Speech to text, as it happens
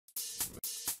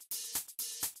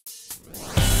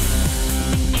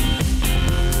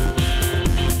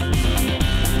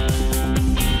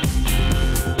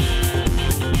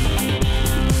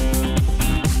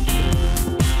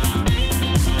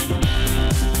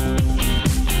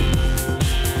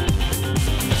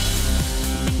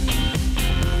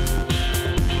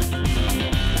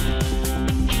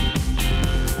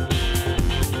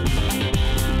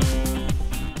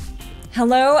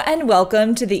Hello and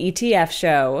welcome to the ETF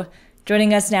show.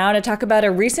 Joining us now to talk about a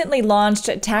recently launched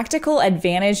Tactical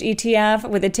Advantage ETF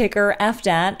with the ticker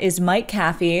FDAT is Mike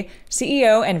Caffey,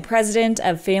 CEO and President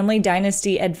of Family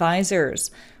Dynasty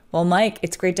Advisors. Well, Mike,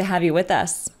 it's great to have you with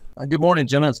us. Good morning,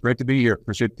 Jenna. It's great to be here.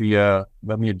 Appreciate the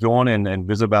letting me join and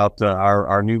visit about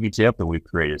our new ETF that we've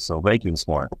created. So thank you this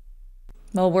morning.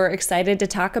 Well, we're excited to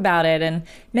talk about it, and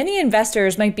many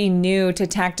investors might be new to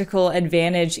Tactical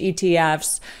Advantage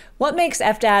ETFs. What makes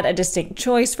FDAT a distinct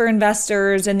choice for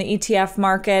investors in the ETF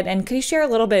market? And could you share a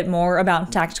little bit more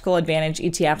about Tactical Advantage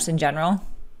ETFs in general?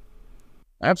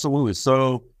 Absolutely.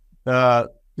 So the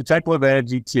Tactical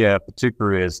Advantage ETF, the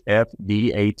ticker is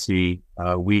FDAT.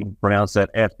 We pronounce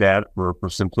that FDAT for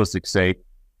simplistic sake.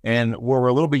 And where we're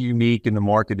a little bit unique in the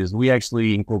market is we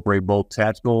actually incorporate both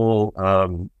tactical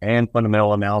and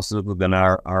fundamental analysis within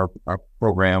our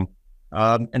program.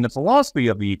 And the philosophy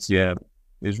of the ETF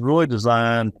is really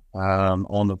designed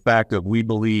on the fact that we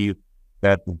believe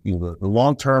that the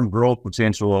long-term growth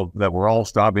potential that we're all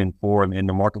striving for in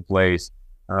the marketplace,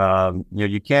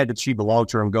 you can't achieve the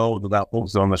long-term goals without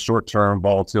focusing on the short-term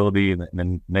volatility and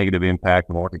the negative impact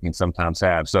the market can sometimes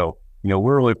have. So,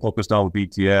 we're really focused on with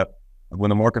ETF. When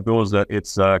the market feels that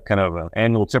it's kind of an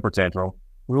annual temper tantrum,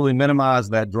 really minimize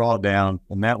that drawdown,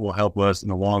 and that will help us in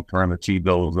the long term achieve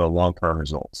those long-term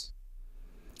results.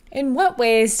 In what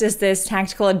ways does this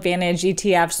Tactical Advantage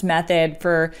ETF's method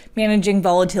for managing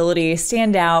volatility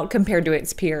stand out compared to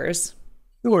its peers?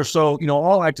 Sure. So,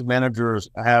 all active managers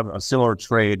have a similar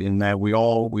trade in that we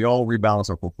all rebalance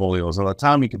our portfolios. So the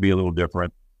timing could be a little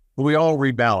different, but we all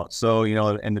rebalance. So,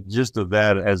 and the gist of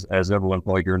that, as everyone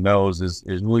probably here knows, is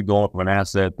really going from an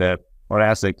asset or an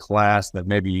asset class that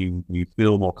maybe you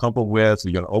feel more comfortable with. So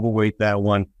you're going to overweight that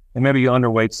one, and maybe you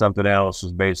underweight something else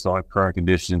just based on current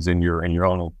conditions in your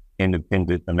own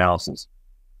independent analysis.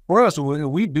 For us,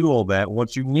 we do all that.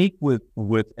 What's unique with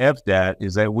FDAT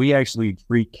is that we actually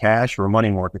treat cash or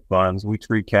money market funds. We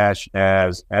treat cash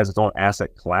as its own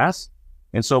asset class.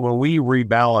 And so when we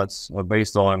rebalance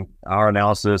based on our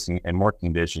analysis and market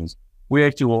conditions, we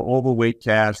actually will overweight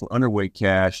cash, or underweight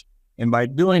cash. And by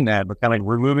doing that, by kind of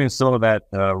removing some of that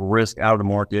risk out of the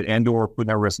market and or putting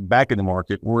that risk back in the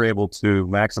market, we're able to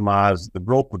maximize the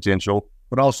growth potential,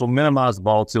 but also minimize the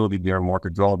volatility during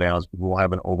market drawdowns because we'll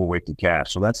have an overweighted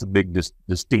cash. So that's a big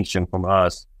distinction from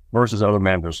us versus other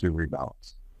managers who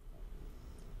rebalance.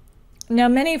 Now,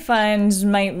 many funds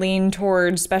might lean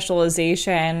towards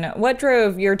specialization. What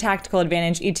drove your Tactical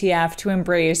Advantage ETF to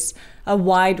embrace a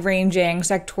wide-ranging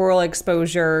sectoral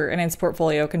exposure in its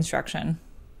portfolio construction?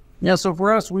 Yeah, so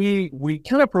for us, we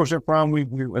kind of approached it from,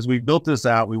 as we built this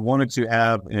out, we wanted to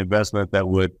have an investment that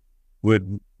would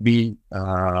be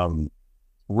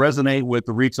resonate with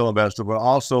the retail investor, but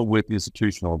also with the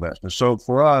institutional investor. So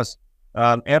for us,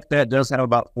 FDAT does have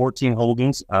about 14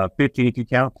 holdings, 15 if you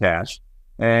count cash,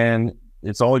 and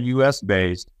it's all U.S.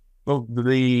 based. But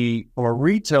for a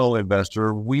retail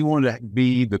investor, we wanted to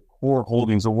be the core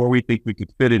holdings of where we think we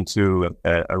could fit into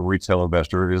a retail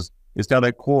investor is kind of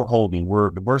that core holding.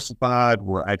 We're diversified,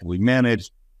 we're actively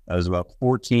managed. There's about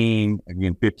 14,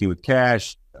 again, 15 with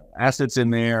cash, assets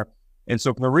in there. And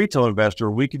so for the retail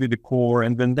investor, we could be the core,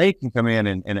 and then they can come in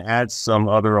and add some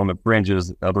other on the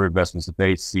fringes, other investments that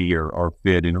they see are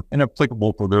fit and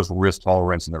applicable for their risk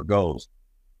tolerance and their goals.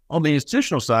 On the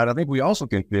institutional side, I think we also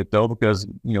can fit though, because,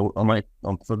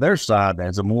 for their side,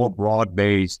 as a more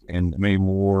broad-based and maybe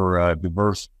more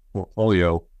diverse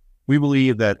portfolio, we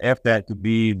believe that FDAT could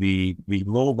be the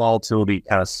low volatility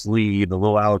kind of sleeve, the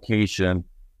low allocation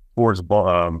towards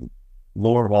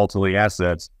lower volatility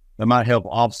assets that might help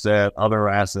offset other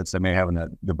assets that may have in that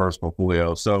diverse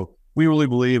portfolio. So we really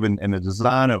believe in the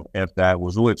design of FDAT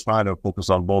was really trying to focus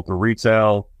on both the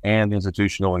retail and the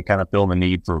institutional and kind of fill the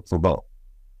need for both.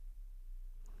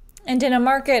 And in a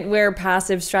market where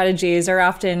passive strategies are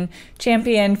often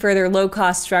championed for their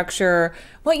low-cost structure,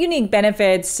 what unique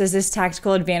benefits does this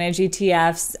Tactical Advantage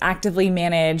ETF's actively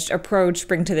managed approach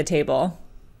bring to the table?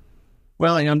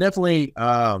 Well, I'm definitely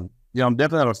not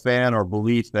a fan or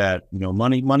belief that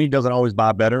money doesn't always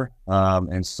buy better,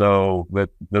 and so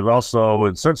but there's also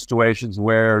in certain situations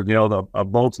where a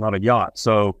boat's not a yacht.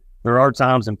 So there are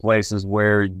times and places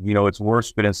where it's worth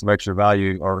spending some extra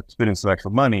value or spending some extra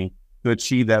money to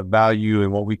achieve that value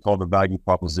and what we call the value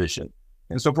proposition.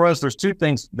 And so for us, there's two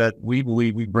things that we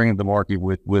believe we bring to the market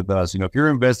with us. If you're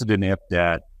invested in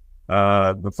FDAT,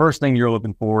 the first thing you're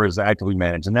looking for is actively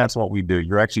managed, and that's what we do.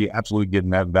 You're actually absolutely getting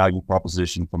that value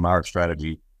proposition from our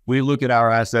strategy. We look at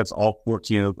our assets, all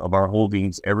 14 of our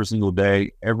holdings every single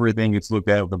day. Everything gets looked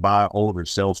at with the buy, hold, or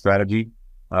sell strategy.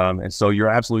 And so you're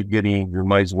absolutely getting your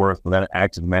money's worth for that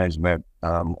active management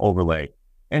overlay.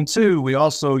 And two,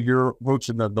 you're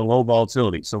approaching the low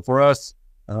volatility. So for us,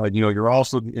 you're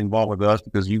also involved with us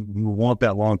because you want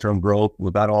that long-term growth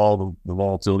without all the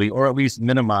volatility, or at least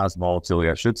minimize volatility,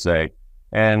 I should say.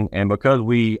 And because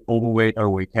we overweight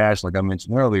cash, like I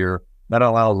mentioned earlier, that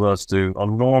allows us to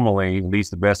normally, at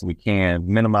least the best we can,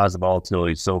 minimize the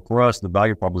volatility. So for us, the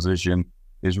value proposition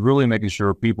is really making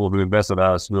sure people who invest with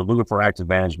us, who are looking for active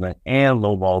management and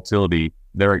low volatility,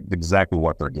 they're exactly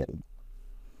what they're getting.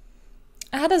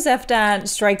 How does FDAT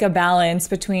strike a balance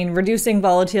between reducing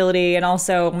volatility and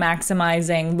also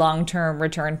maximizing long-term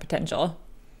return potential?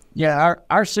 Yeah,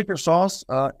 our secret sauce,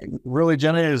 really,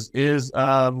 Jenna, is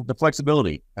the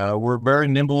flexibility. We're very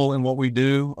nimble in what we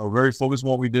do, very focused on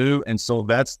what we do, and so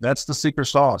that's the secret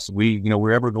sauce.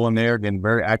 We're ever going there, again,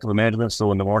 very active in management. So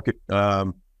when the market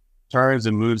turns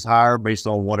and moves higher based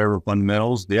on whatever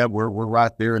fundamentals, we're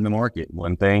right there in the market.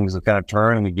 When things kind of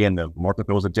turn, and again, the market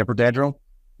throws a temper tantrum,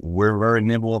 we're very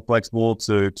nimble and flexible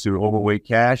to overweight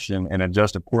cash and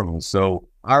adjust accordingly. So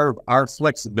our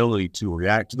flexibility to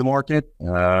react to the market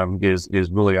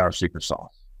is really our secret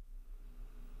sauce.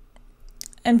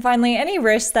 And finally, any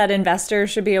risks that investors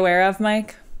should be aware of,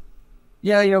 Mike?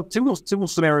 Yeah, typical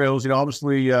scenarios.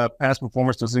 Obviously, past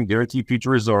performance doesn't guarantee future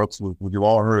results. We've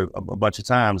all heard a bunch of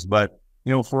times, but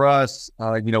for us,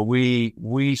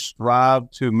 we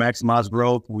strive to maximize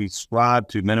growth. We strive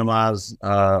to minimize,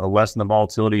 lessen the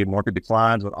volatility and market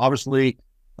declines. But obviously,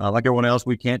 like everyone else,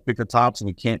 we can't pick the tops and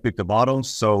we can't pick the bottoms.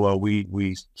 So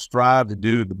we strive to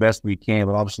do the best we can.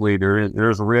 But obviously,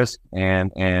 there's a risk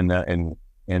and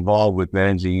involved with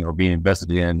managing or being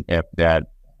invested in FDAT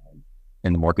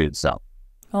in the market itself.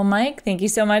 Well, Mike, thank you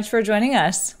so much for joining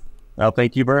us. Well,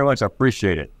 thank you very much. I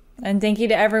appreciate it. And thank you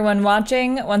to everyone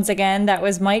watching. Once again, that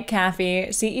was Mike Caffey,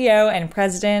 CEO and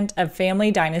President of Family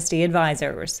Dynasty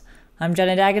Advisors. I'm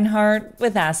Jenna Dagenhart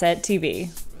with Asset TV.